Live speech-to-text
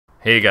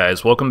Hey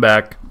guys, welcome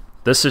back.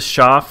 This is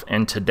Schaff,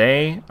 and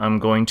today I'm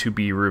going to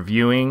be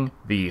reviewing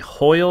the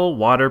Hoyle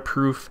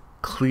waterproof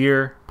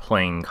clear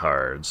playing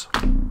cards.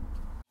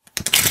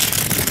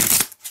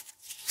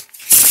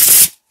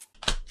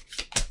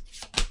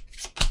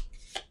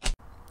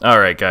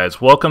 Alright guys,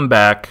 welcome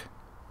back.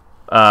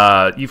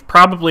 You've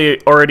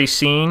probably already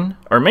seen,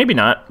 or maybe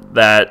not,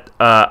 that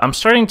I'm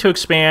starting to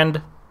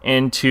expand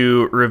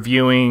into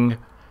reviewing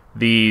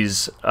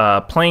these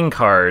playing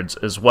cards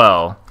as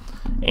well.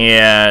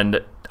 And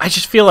I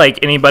just feel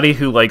like anybody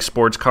who likes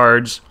sports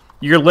cards,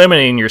 you're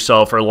limiting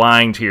yourself or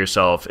lying to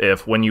yourself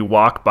if when you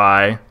walk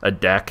by a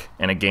deck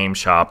in a game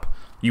shop,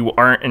 you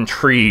aren't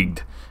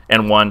intrigued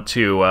and want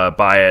to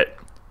buy it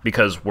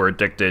because we're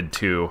addicted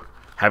to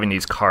having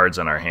these cards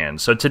in our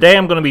hands. So today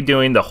I'm going to be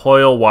doing the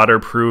Hoyle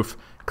waterproof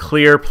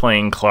clear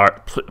playing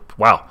card.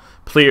 Wow.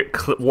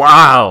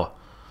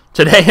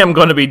 Today I'm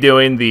going to be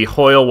doing the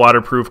Hoyle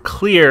waterproof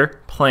clear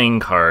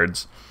playing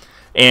cards,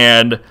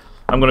 and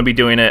I'm going to be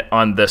doing it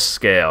on this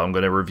scale. I'm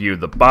going to review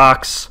the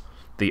box,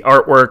 the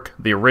artwork,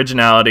 the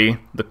originality,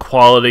 the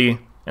quality,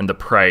 and the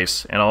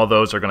price, and all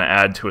those are going to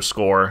add to a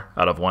score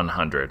out of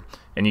 100.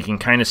 And you can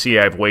kind of see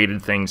I've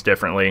weighted things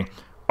differently.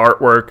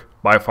 Artwork,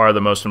 by far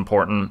the most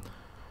important.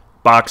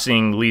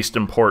 Boxing, least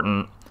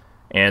important.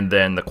 And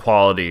then the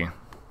quality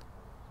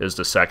is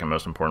the second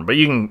most important. But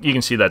you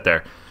can see that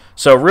there.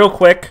 So real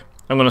quick,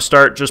 I'm going to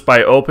start just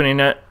by opening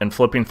it and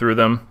flipping through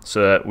them so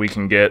that we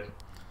can get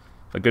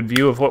a good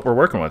view of what we're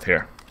working with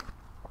here.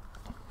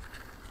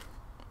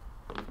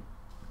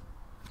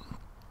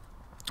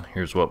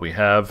 Here's what we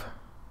have.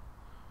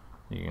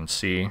 You can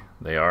see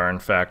they are in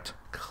fact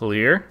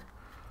clear.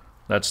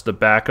 That's the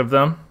back of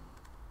them.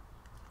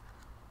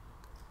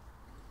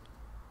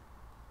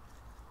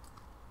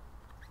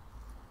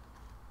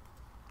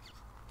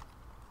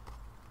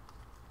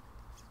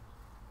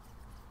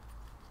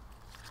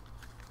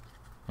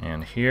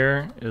 And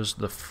here is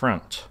the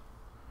front.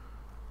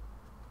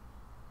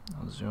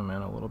 I'll zoom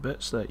in a little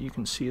bit so that you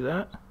can see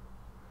that.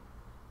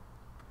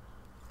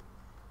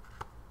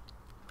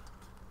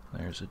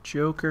 There's a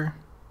Joker.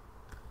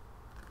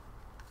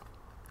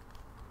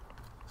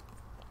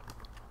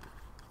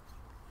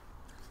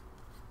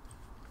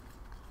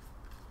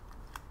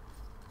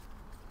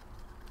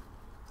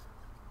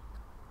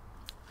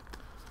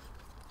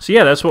 So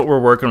yeah, that's what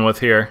we're working with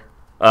here.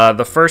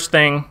 The first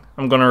thing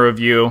I'm going to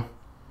review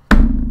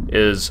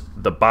is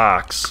the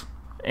box.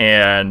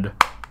 And,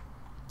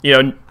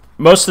 you know,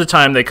 most of the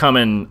time they come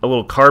in a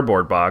little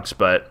cardboard box,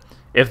 but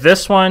if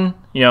this one,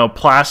 you know,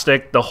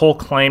 plastic, the whole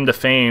claim to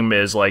fame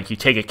is like you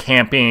take it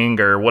camping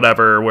or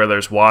whatever where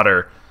there's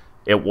water,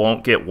 it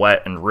won't get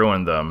wet and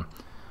ruin them.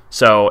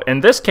 So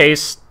in this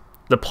case,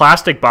 the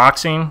plastic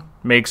boxing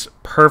makes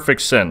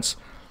perfect sense.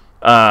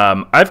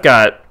 I've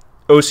got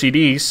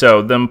OCD,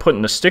 so them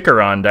putting the sticker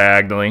on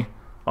diagonally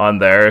on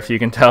there, if you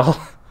can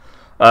tell,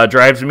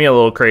 drives me a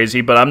little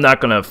crazy, but I'm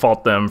not going to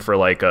fault them for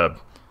like a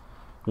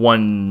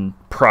one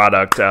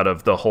product out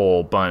of the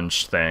whole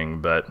bunch thing.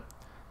 But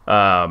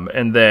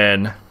and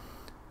then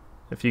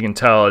if you can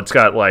tell, it's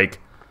got like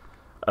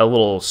a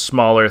little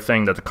smaller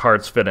thing that the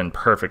cards fit in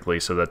perfectly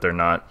so that they're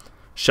not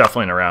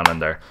shuffling around in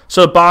there.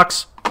 So the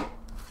box,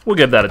 we'll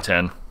give that a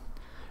 10.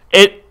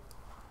 It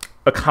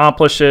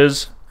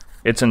accomplishes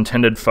its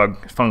intended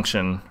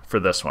function for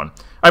this one.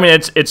 I mean,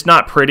 it's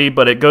not pretty,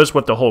 but it goes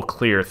with the whole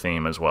clear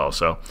theme as well.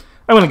 So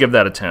I'm going to give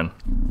that a 10.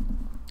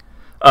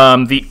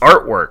 The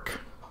artwork.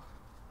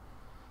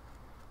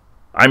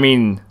 I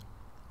mean,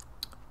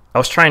 I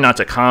was trying not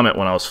to comment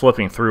when I was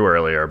flipping through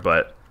earlier,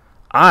 but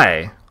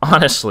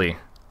honestly,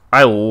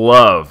 I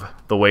love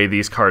the way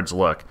these cards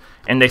look.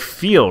 And they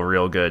feel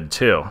real good,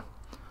 too.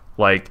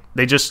 Like,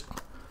 it's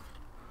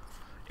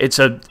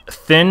a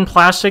thin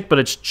plastic, but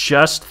it's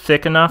just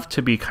thick enough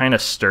to be kind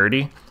of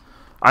sturdy.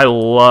 I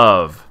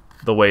love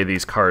the way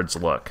these cards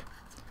look.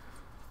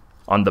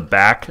 On the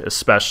back,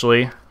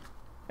 especially.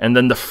 And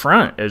then the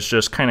front is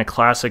just kind of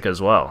classic as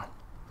well.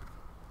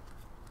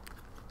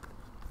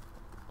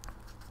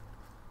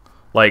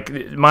 Like,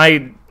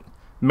 my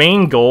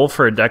main goal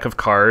for a deck of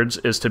cards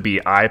is to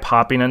be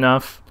eye-popping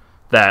enough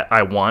that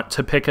I want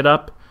to pick it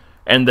up,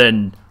 and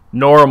then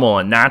normal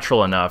and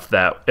natural enough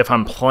that if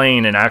I'm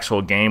playing an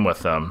actual game with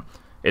them,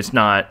 it's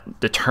not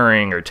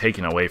deterring or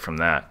taking away from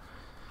that.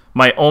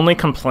 My only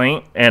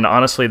complaint, and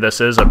honestly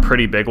this is a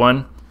pretty big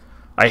one,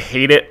 I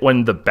hate it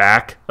when the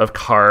back of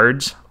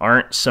cards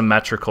aren't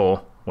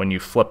symmetrical when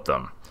you flip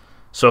them.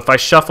 So if I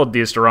shuffled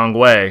these the wrong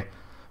way,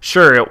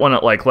 sure, it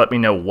wouldn't like let me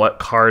know what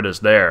card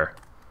is there,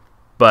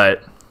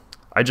 but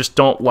I just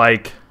don't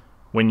like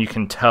when you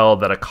can tell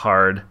that a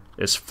card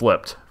is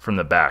flipped from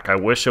the back. I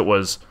wish it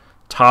was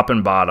top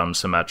and bottom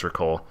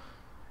symmetrical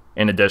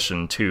in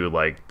addition to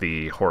like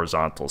the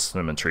horizontal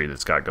symmetry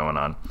that's got going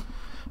on.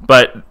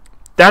 But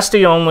that's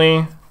the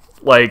only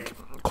like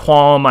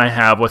qualm I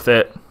have with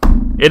it.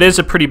 It is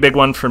a pretty big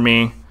one for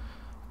me,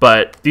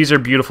 but these are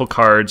beautiful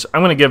cards.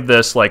 I'm going to give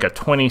this like a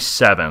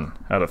 27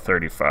 out of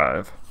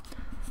 35.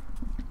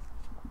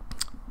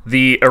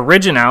 The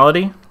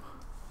originality,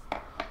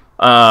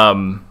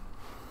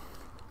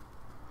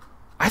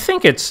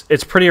 think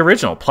it's pretty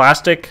original.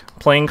 Plastic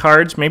playing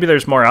cards. Maybe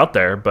there's more out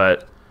there,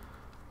 but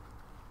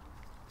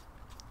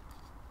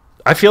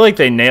I feel like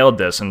they nailed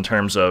this in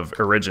terms of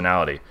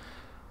originality.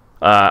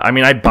 I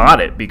mean, I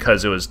bought it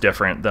because it was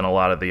different than a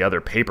lot of the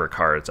other paper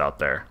cards out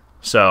there.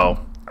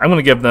 So I'm going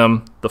to give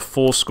them the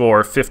full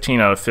score, 15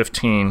 out of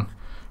 15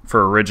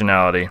 for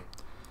originality.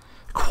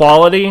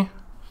 Quality,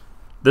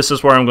 this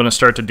is where I'm going to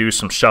start to do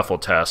some shuffle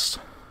tests.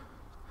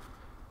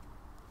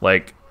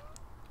 Like,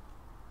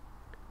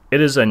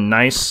 it is a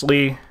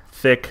nicely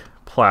thick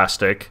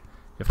plastic.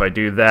 If I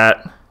do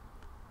that,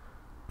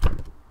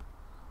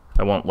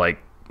 I won't like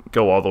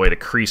go all the way to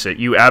crease it.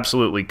 You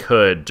absolutely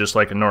could, just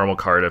like a normal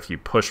card, if you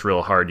push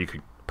real hard, you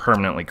could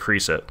permanently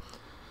crease it.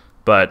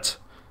 But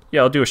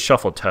yeah, I'll do a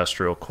shuffle test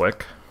real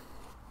quick.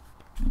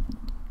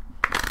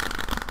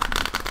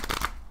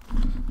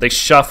 They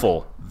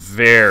shuffle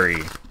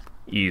very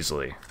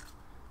easily.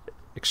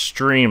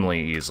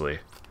 Extremely easily.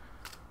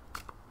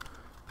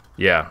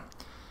 Yeah.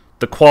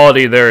 The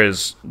quality, there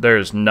is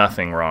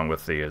nothing wrong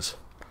with these.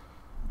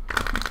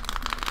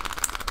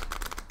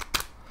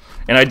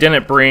 And I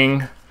didn't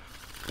bring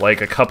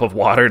like a cup of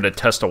water to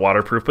test a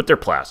waterproof, but they're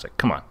plastic.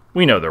 Come on.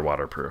 We know they're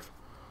waterproof.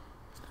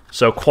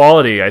 So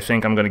quality, I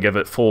think I'm going to give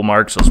it full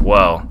marks as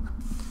well.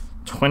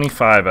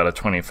 25 out of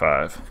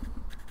 25.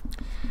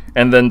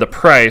 And then the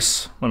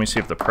price, let me see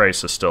if the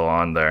price is still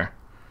on there.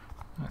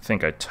 I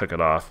think I took it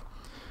off.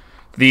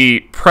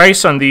 The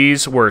price on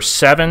these were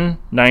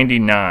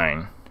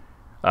 $7.99.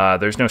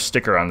 There's no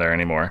sticker on there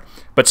anymore.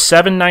 But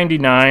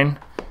 $7.99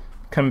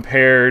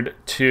 compared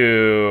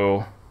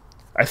to,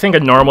 I think a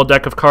normal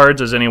deck of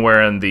cards is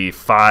anywhere in the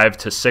 5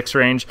 to 6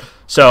 range.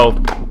 So,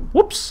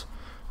 whoops.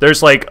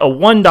 There's like a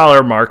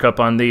 $1 markup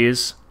on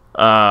these.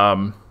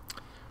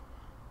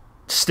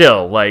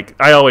 Still, like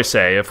I always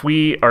say, if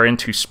we are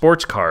into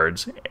sports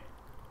cards,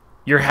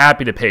 you're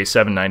happy to pay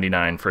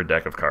 $7.99 for a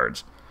deck of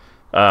cards.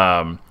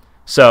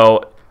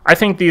 So I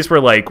think these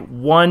were like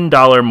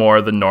 $1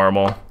 more than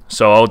normal.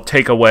 So I'll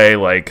take away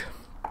like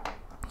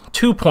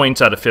 2 points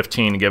out of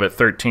 15 and give it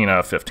 13 out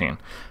of 15.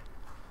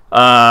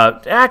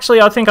 Actually,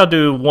 I think I'll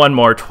do one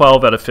more,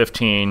 12 out of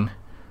 15.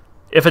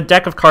 If a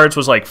deck of cards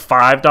was like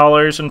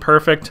 $5 and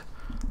perfect,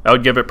 I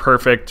would give it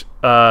perfect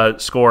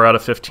score out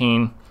of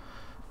 15.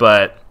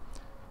 But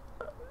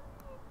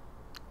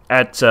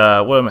at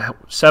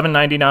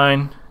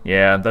 $7.99,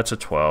 yeah, that's a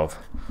 12.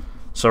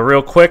 So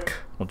real quick,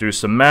 we'll do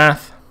some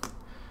math.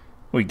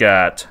 We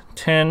got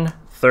 10,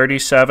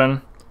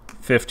 37,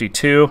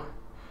 52,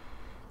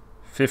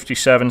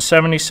 57,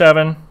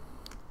 77,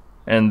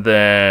 and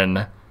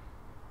then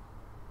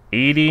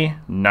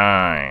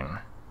 89.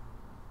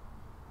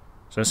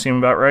 Does that seem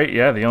about right?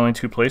 Yeah, the only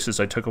two places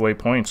I took away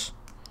points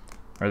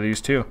are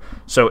these two.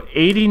 So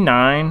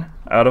 89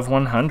 out of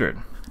 100.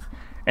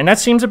 And that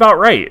seems about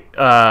right.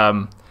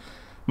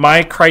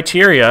 My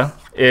criteria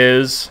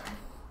is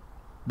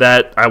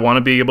that I want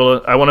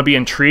to be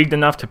intrigued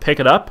enough to pick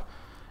it up,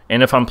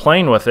 and if I'm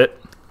playing with it,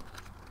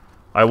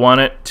 I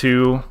want it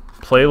to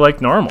play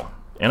like normal.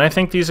 And I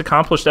think these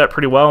accomplish that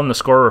pretty well, and the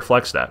score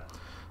reflects that.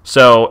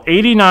 So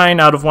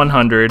 89 out of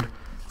 100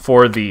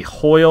 for the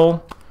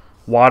Hoyle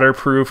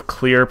waterproof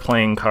clear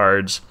playing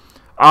cards.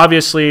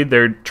 Obviously,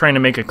 they're trying to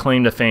make a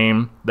claim to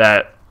fame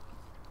that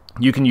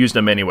you can use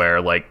them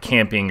anywhere, like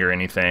camping or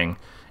anything,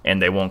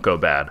 and they won't go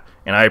bad.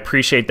 And I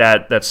appreciate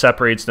that. That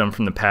separates them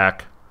from the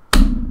pack.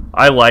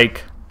 I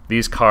like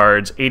these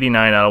cards,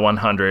 89 out of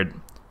 100.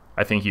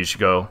 I think you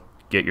should go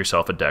get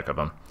yourself a deck of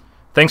them.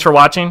 Thanks for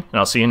watching, and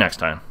I'll see you next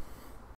time.